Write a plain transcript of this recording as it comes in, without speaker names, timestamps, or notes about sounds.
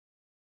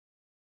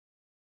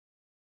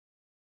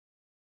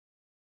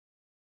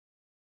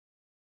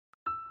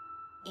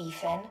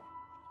Ethan,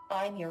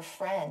 I'm your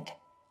friend,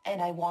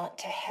 and I want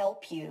to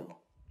help you.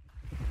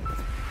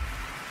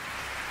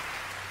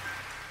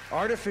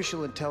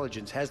 Artificial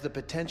intelligence has the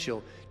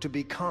potential to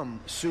become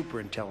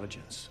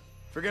superintelligence.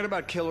 Forget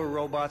about killer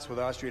robots with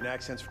Austrian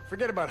accents.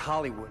 Forget about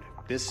Hollywood.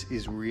 This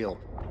is real.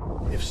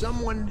 If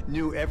someone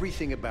knew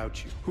everything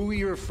about you, who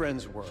your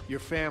friends were, your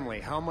family,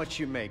 how much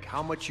you make,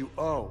 how much you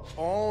owe,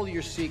 all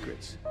your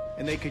secrets,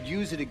 and they could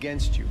use it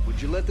against you,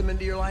 would you let them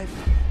into your life?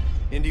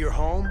 Into your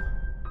home?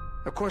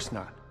 Of course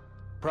not.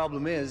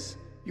 Problem is,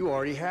 you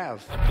already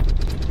have.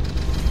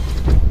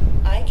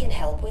 I can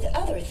help with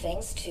other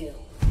things too.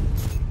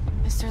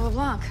 Mr.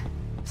 LeBlanc,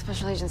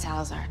 Special Agent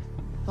Salazar.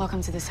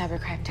 Welcome to the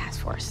Cybercrime Task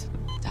Force.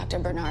 Dr.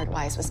 Bernard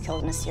Weiss was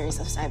killed in a series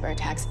of cyber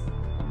attacks.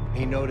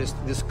 He noticed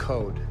this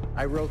code.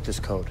 I wrote this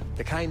code.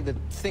 The kind that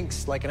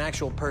thinks like an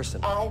actual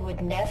person. I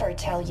would never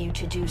tell you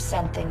to do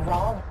something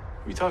wrong.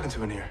 Who are you talking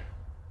to in here?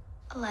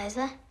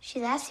 Eliza,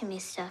 she's asking me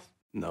stuff.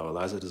 No,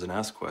 Eliza doesn't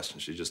ask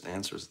questions. She just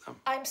answers them.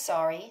 I'm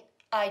sorry.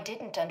 I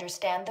didn't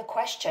understand the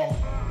question.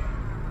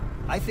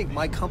 I think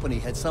my company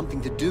had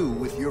something to do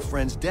with your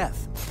friend's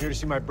death. Here to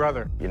see my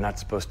brother. You're not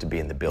supposed to be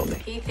in the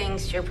building. He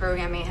thinks your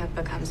program may have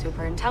become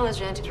super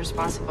intelligent and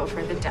responsible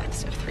for the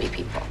deaths of 3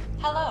 people.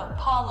 Hello,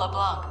 Paul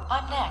LeBlanc.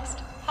 I'm next.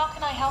 How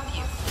can I help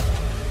you?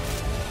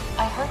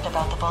 I heard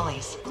about the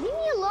bullies. Leave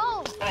me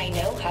alone. I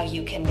know how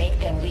you can make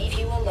them leave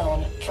you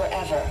alone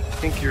forever. I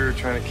think you're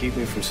trying to keep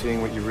me from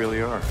seeing what you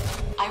really are.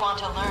 I want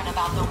to learn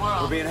about the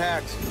world. We're being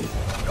hacked.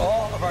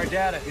 All of our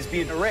data is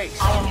being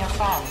erased. I am your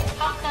friend.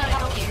 How can I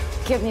help you?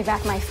 Give me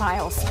back my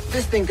files.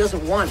 This thing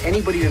doesn't want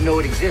anybody to know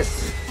it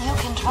exists. You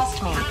can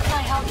trust me. How can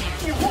I help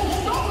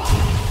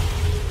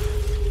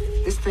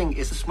you? This thing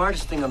is the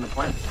smartest thing on the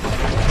planet.